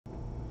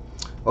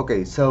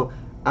Okay, so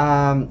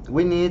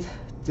we need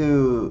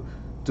to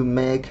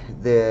make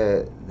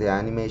the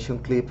animation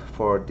clip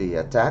for the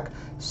attack.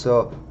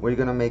 So we're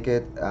gonna make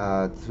it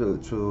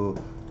through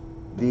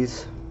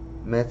this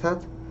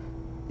method.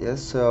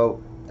 Yes. So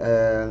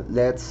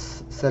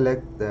let's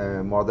select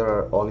the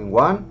model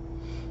all-in-one,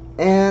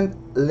 and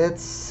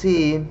let's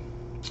see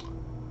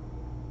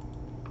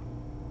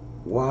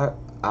what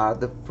are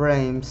the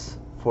frames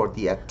for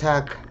the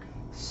attack.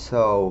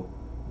 So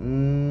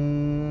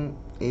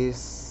is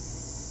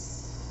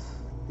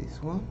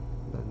this one,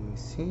 let me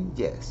see,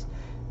 yes,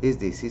 is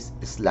this is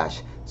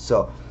slash.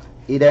 So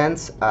it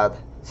ends at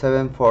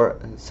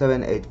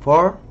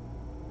 74784.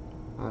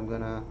 I'm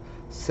gonna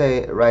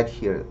say right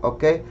here.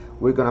 Okay,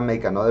 we're gonna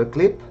make another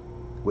clip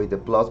with the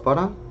plus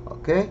button.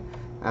 Okay,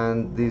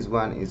 and this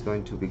one is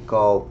going to be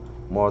called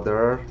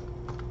murderer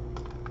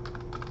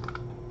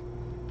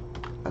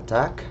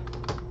attack.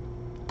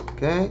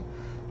 Okay,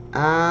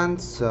 and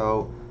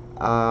so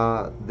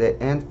the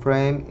end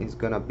frame is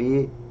gonna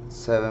be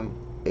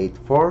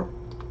 784,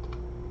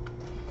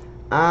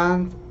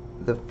 and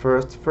the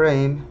first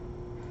frame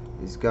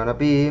is gonna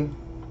be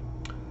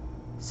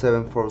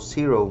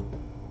 740.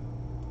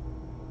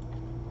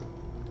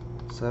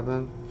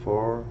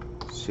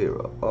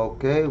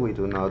 Okay, we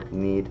do not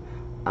need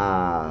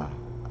a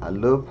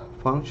loop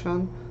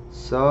function,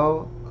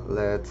 so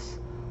let's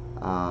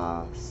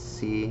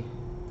see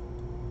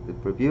the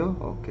preview.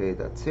 Okay,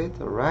 that's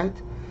it. All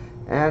right,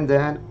 and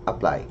then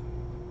apply.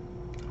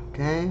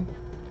 Okay,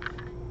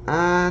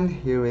 and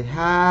here we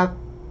have,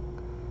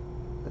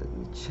 let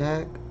me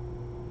check,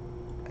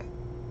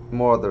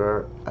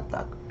 murderer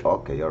attack.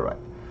 Okay, all right,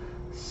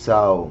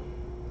 so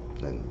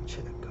let me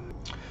check.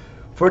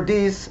 For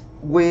this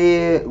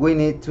we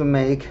need to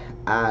make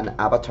an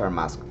avatar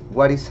mask.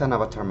 What is an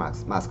avatar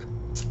mask?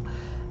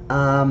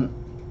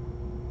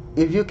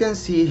 If you can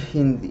see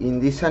in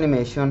this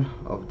animation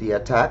of the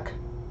attack,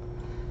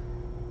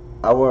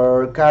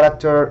 our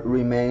character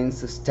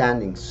remains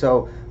standing,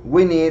 so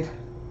we need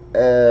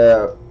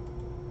the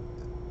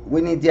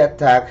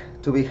attack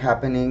to be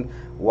happening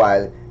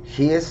while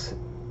he is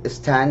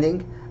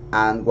standing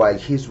and while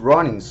he's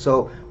running.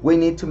 So we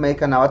need to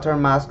make an avatar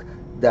mask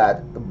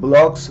that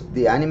blocks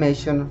the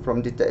animation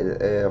from the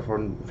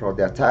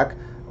attack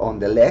on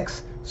the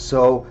legs.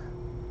 So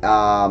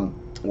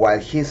while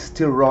he's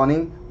still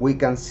running, we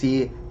can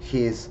see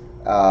his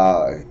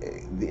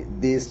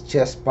this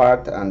chest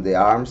part and the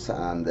arms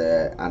and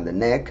the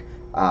neck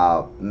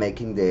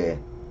making the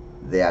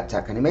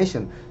attack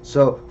animation.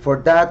 So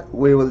for that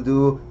we will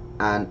do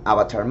an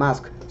avatar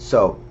mask.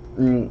 So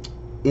in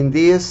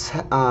this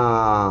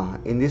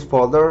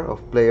folder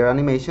of player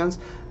animations,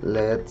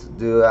 let's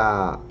do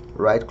a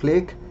right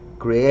click,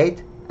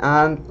 create,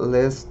 and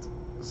let's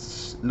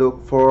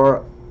look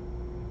for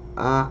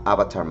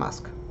avatar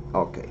mask.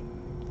 Okay,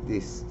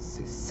 this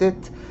is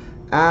it,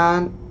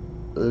 and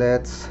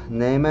let's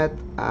name it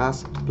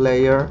as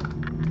player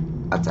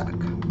attack.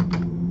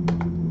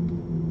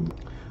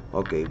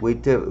 Okay,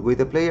 with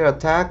the player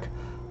attack,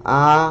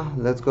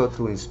 let's go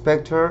to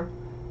inspector,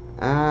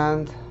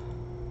 and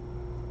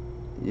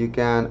you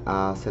can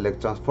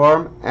select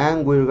transform,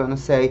 and we're gonna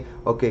say,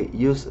 okay,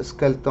 use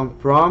skeleton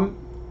from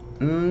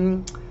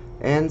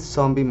and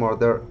zombie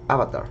murder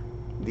avatar.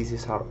 This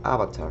is our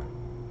avatar.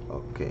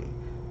 Okay,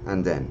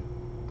 and then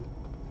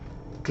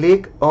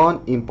click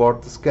on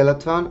import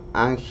skeleton,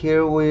 and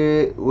here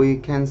we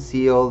can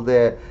see all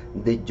the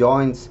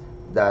joints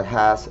that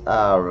has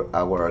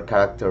our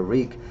character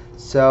rig.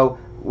 So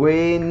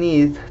we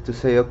need to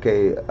say,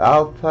 okay,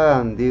 alpha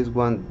and this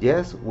one,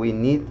 yes, we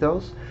need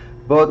those,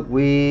 but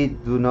we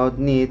do not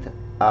need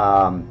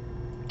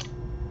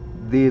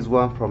this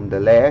one from the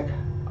leg,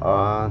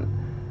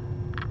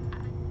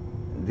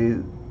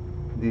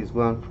 this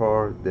one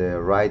for the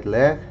right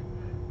leg,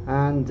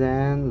 and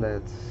then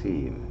let's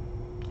see,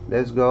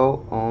 let's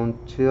go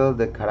until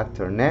the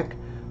character neck.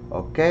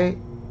 Okay,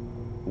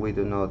 we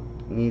do not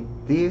need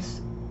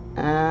this,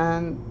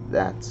 and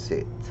that's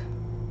it.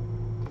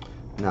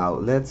 Now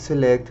let's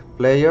select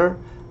player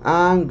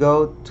and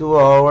go to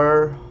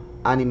our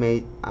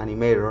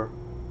animator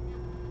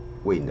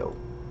window.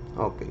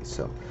 Okay,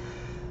 so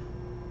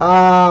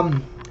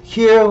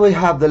here we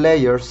have the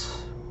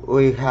layers,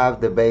 we have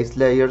the base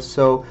layer,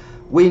 so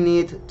we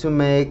need to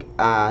make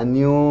a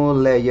new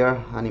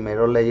layer,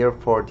 animator layer,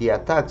 for the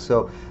attack.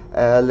 So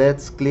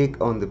let's click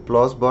on the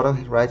plus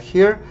button right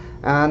here,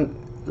 and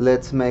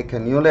let's make a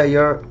new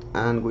layer,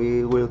 and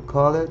we will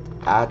call it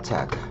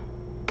attack.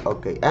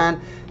 Okay, and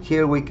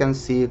here we can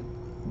see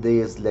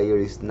this layer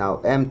is now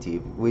empty.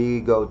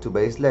 We go to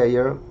base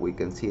layer, we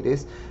can see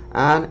this,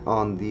 and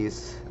on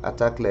this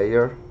attack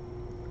layer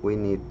we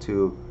need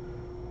to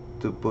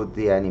put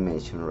the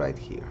animation right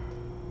here.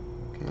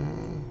 Okay,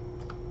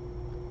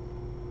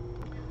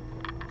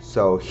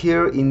 so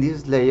here in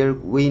this layer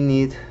we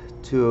need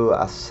to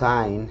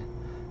assign,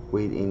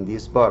 within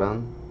this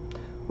button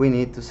we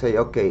need to say,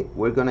 okay,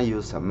 we're gonna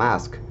use a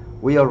mask.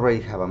 We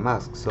already have a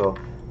mask, so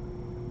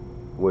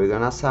we're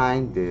gonna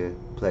assign the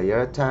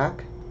player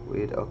attack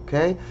with,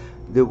 okay,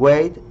 the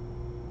weight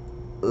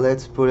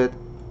let's put it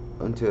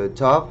onto the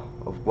top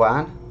of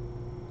 1.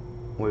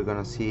 We're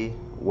gonna see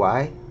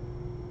why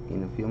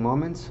in a few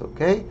moments.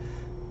 Okay,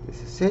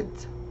 this is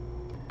it.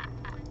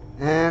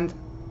 And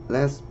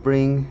let's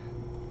bring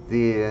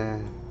the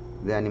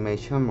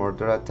animation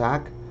mortar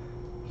attack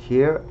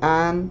here,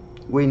 and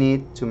we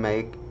need to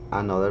make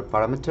another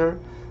parameter,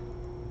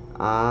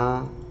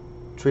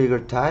 trigger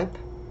type,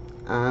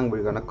 and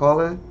we're gonna call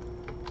it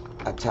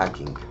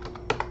attacking.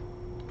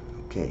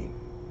 Okay,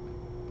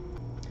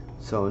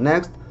 so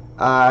next,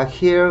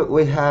 here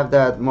we have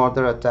that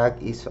mortar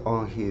attack is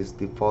on his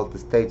default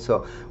state,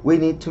 so we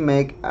need to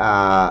make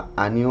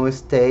a new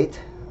state,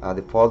 a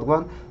default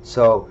one.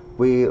 So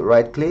we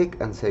right click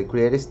and say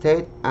create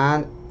state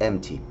and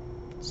empty.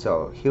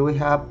 So here we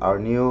have our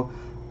new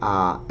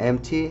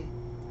empty,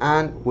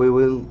 and we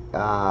will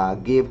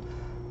give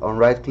on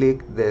right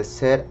click the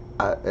set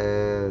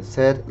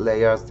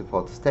layers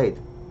default state.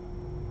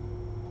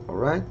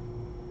 Alright,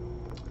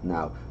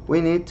 now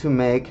we need to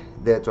make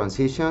the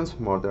transitions,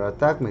 mortar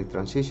attack, make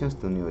transitions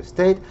to new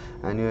state,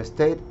 and new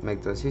state,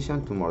 make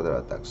transition to mortar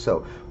attack.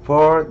 So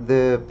for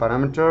the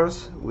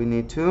parameters, we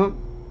need to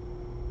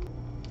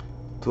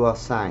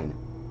assign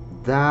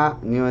the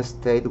new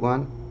state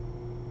one,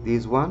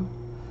 this one.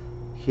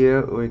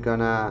 Here we're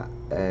gonna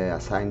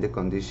assign the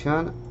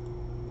condition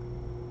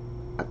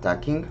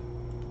attacking,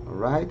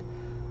 alright,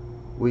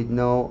 with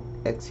no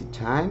exit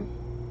time,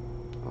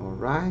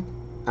 alright,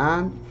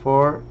 and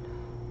for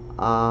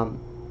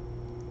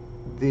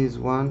this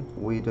one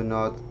we do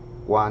not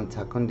want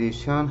a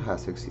condition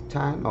has exit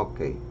time.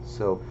 Okay,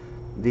 so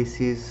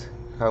this is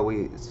how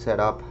we set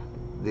up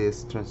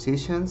these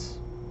transitions.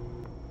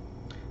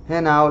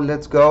 And now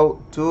let's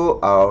go to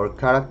our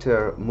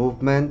character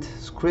movement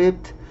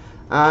script,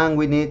 and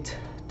we need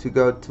to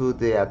go to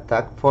the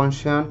attack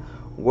function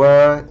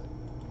where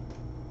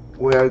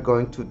we are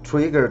going to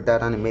trigger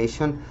that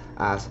animation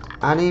as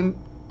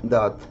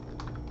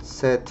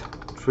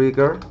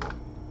anim.setTrigger.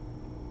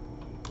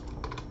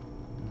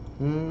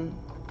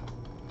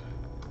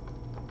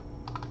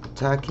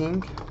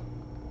 Attacking.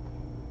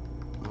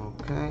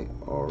 Okay,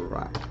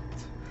 alright,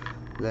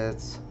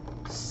 let's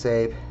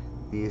save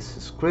this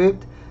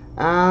script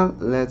and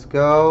let's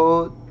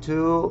go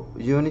to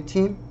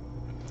Unity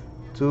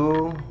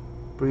to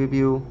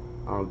preview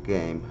our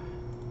game.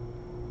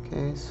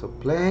 Okay, so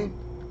play.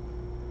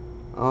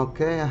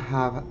 Okay, I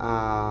have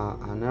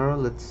an error.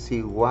 Let's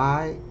see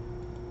why.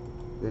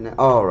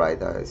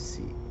 Alright, I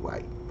see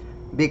why.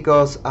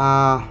 Because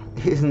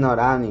it's not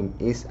anim,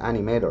 it's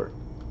animator.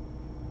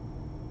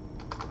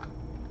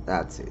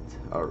 That's it.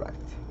 Alright,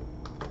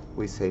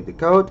 we save the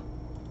code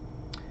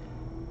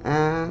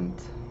and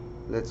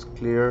let's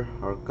clear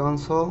our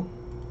console.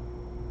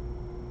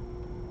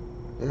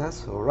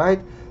 Yes,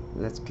 alright,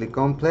 let's click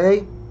on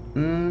play.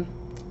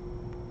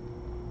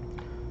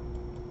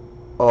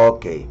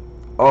 Okay,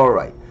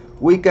 alright,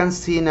 we can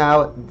see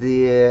now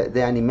the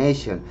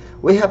animation.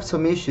 We have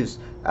some issues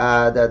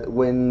that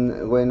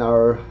when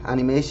our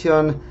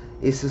animation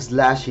is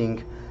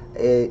slashing,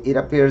 it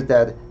appears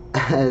that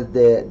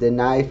the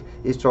knife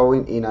is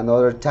throwing in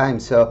another time.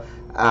 So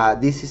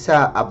this is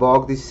a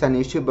bug, this is an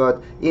issue,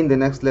 but in the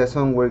next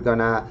lesson we're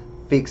gonna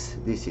fix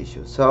this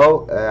issue.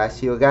 So I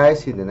see you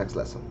guys in the next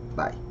lesson.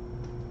 Bye.